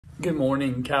Good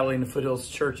morning, Catalina Foothills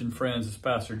Church and Friends. It's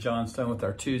Pastor John Stone with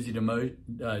our Tuesday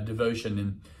devotion.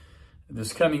 And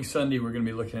this coming Sunday, we're going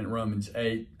to be looking at Romans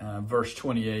 8, verse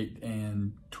 28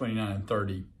 and 29 and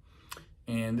 30.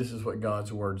 And this is what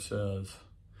God's Word says.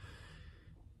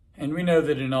 And we know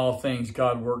that in all things,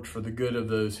 God worked for the good of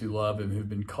those who love Him, who've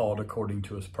been called according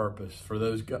to His purpose. For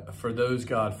those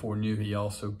God foreknew, He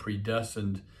also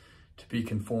predestined to be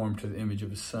conformed to the image of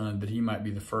His Son, that He might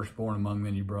be the firstborn among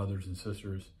many brothers and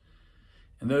sisters.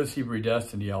 And those He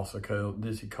predestined, He also called.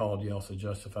 Those He called, He also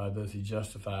justified. Those He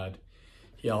justified,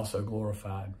 He also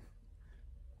glorified.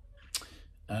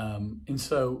 And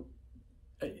so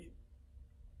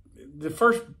the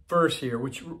first verse here,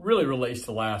 which really relates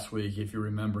to last week, if you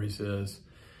remember, he says,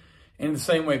 in the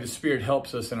same way the Spirit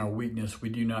helps us in our weakness, we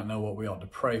do not know what we ought to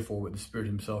pray for, but the Spirit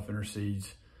Himself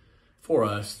intercedes for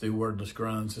us through wordless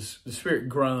groans. The Spirit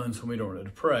groans when we don't know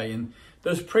to pray. And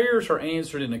those prayers are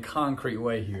answered in a concrete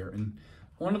way here. And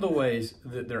one of the ways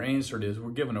that they're answered is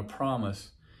we're given a promise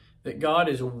that God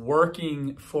is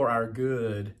working for our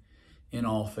good in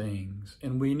all things.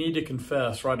 And we need to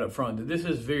confess right up front that this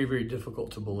is very, very difficult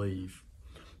to believe.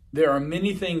 There are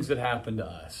many things that happen to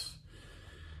us.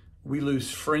 We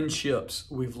lose friendships.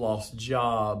 We've lost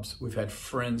jobs. We've had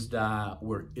friends die.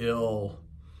 We're ill.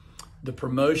 The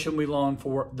promotion we long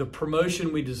for, the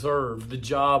promotion we deserve, the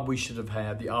job we should have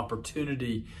had, the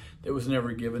opportunity that was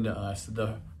never given to us,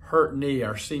 the hurt knee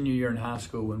our senior year in high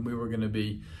school when we were going to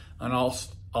be an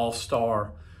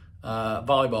all-star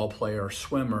volleyball player,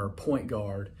 swimmer, point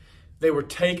guard. They were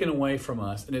taken away from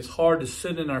us, and it's hard to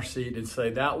sit in our seat and say,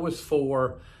 that was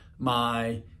for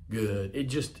my good. It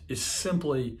just is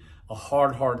simply a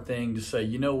hard thing to say,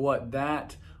 you know what,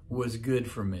 that was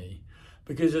good for me.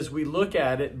 Because as we look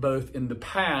at it, both in the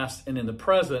past and in the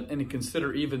present, and to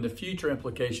consider even the future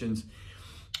implications,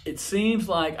 it seems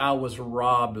like I was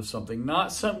robbed of something.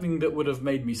 Not something that would have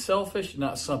made me selfish,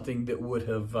 not something that would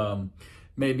have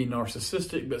made me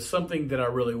narcissistic, but something that I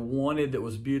really wanted that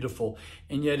was beautiful.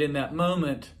 And yet in that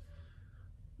moment,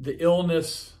 the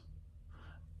illness,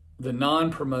 the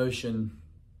non-promotion,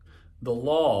 the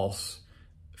loss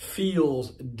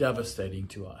feels devastating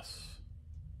to us.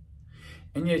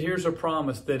 And yet here's a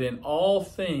promise that in all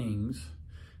things,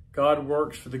 God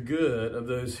works for the good of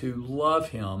those who love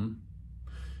Him,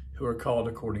 who are called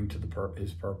according to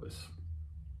His purpose.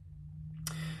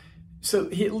 So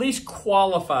he at least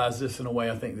qualifies this in a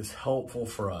way I think that's helpful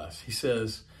for us. He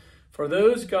says, for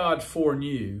those God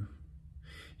foreknew,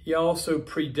 He also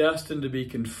predestined to be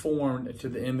conformed to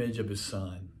the image of His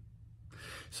Son.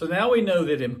 So now we know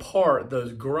that in part,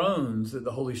 those groans that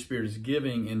the Holy Spirit is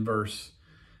giving in verse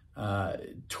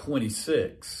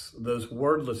 26, those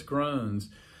wordless groans,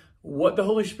 what the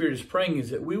Holy Spirit is praying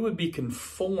is that we would be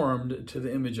conformed to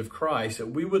the image of Christ, that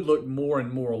we would look more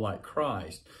and more like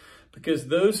Christ. Because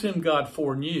those whom God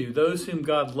foreknew, those whom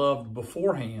God loved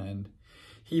beforehand,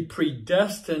 He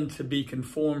predestined to be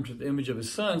conformed to the image of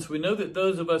His Son. So we know that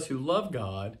those of us who love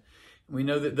God, we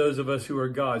know that those of us who are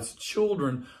God's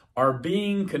children are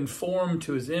being conformed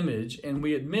to His image. And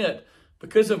we admit,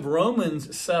 because of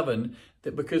Romans 7,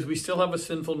 that because we still have a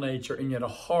sinful nature and yet a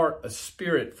heart, a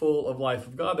spirit full of life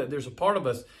of God, that there's a part of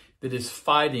us that is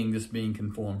fighting this being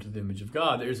conformed to the image of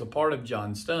God. There's a part of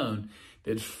John Stone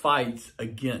that fights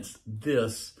against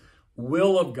this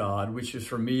will of God, which is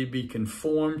for me to be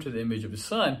conformed to the image of His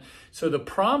Son. So the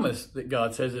promise that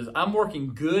God says is, I'm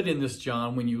working good in this,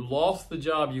 John, when you lost the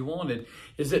job you wanted,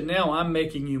 is that now I'm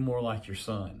making you more like your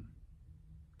Son.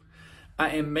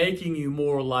 I am making you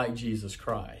more like Jesus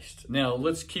Christ. Now,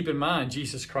 let's keep in mind,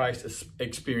 Jesus Christ has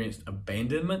experienced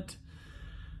abandonment,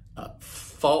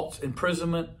 false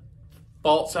imprisonment,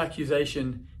 false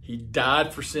accusation. He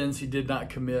died for sins He did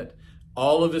not commit.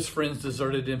 All of His friends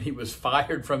deserted Him. He was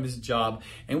fired from His job.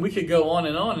 And we could go on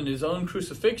and on. In His own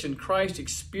crucifixion, Christ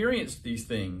experienced these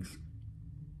things.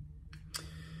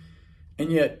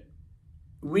 And yet,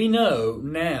 we know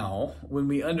now, when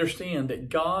we understand that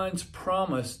God's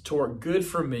promise to work good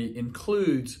for me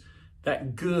includes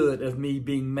that good of me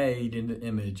being made in the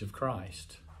image of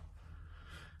Christ.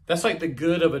 That's like the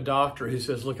good of a doctor who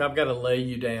says, look, I've got to lay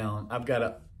you down. I've got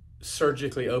to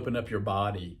surgically open up your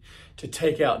body to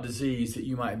take out disease that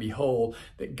you might be whole.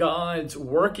 That God's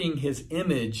working His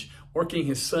image, working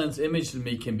His Son's image in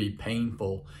me can be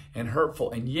painful and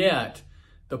hurtful. And yet,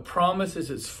 the promise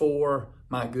is it's for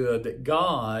my good, that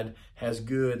God has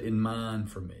good in mind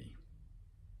for me.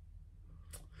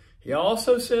 He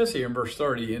also says here in verse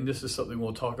 30, and this is something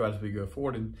we'll talk about as we go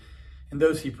forward, and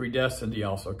those He predestined, He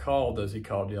also called. Those He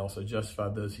called, He also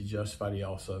justified. Those He justified, He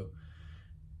also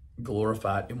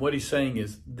glorified. And what he's saying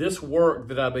is, this work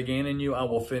that I began in you, I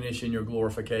will finish in your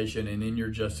glorification and in your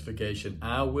justification.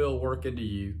 I will work into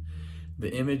you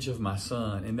the image of my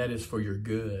Son, and that is for your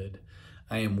good.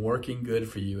 I am working good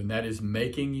for you, and that is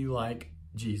making you like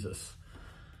Jesus.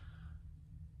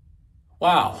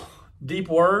 Wow. Deep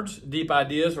words, deep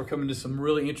ideas. We're coming to some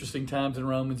really interesting times in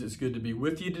Romans. It's good to be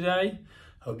with you today.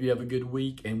 Hope you have a good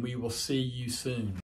week, and we will see you soon.